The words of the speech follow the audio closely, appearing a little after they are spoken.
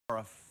are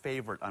a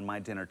favorite on my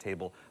dinner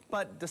table,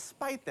 but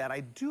despite that,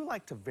 I do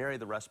like to vary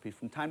the recipe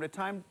from time to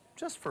time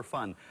just for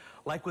fun,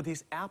 like with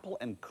these apple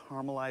and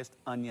caramelized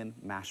onion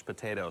mashed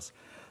potatoes.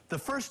 The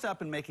first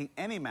step in making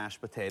any mashed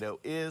potato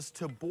is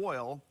to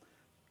boil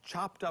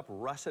chopped up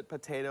russet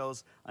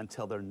potatoes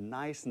until they're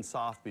nice and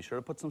soft. Be sure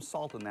to put some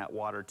salt in that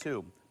water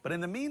too. But in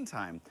the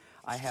meantime,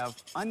 I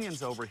have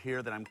onions over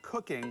here that I'm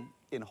cooking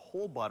in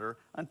whole butter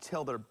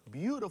until they're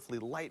beautifully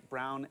light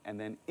brown, and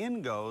then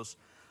in goes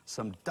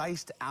some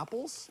diced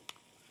apples,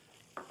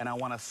 and I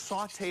want to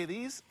saute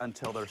these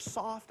until they're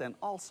soft and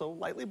also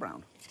lightly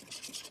brown.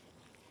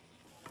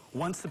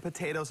 Once the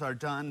potatoes are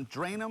done,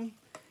 drain them,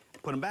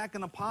 put them back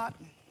in the pot,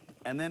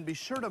 and then be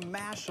sure to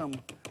mash them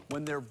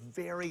when they're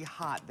very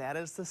hot. That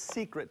is the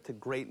secret to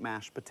great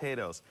mashed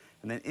potatoes.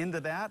 And then into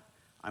that,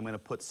 I'm going to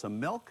put some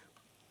milk,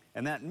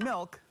 and that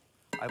milk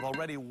I've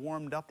already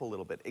warmed up a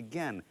little bit.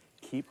 Again,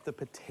 keep the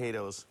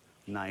potatoes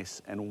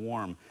nice and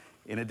warm.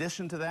 In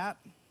addition to that,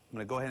 I'm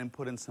going to go ahead and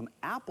put in some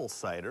apple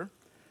cider.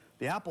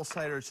 The apple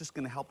cider is just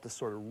going to help to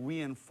sort of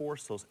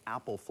reinforce those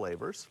apple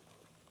flavors.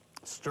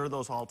 Stir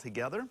those all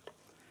together.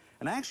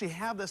 And I actually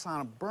have this on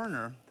a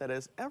burner that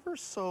is ever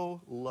so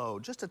low,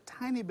 just a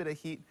tiny bit of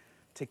heat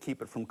to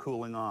keep it from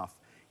cooling off.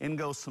 In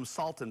goes some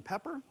salt and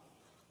pepper.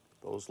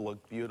 Those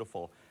look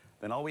beautiful.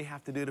 Then all we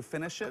have to do to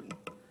finish it,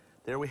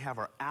 there we have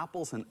our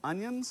apples and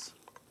onions,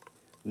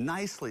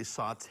 nicely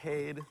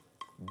sauteed,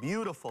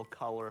 beautiful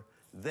color.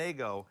 They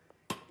go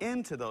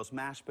into those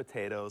mashed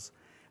potatoes.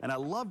 And I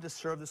love to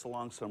serve this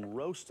along some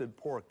roasted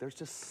pork. There's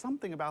just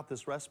something about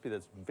this recipe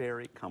that's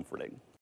very comforting.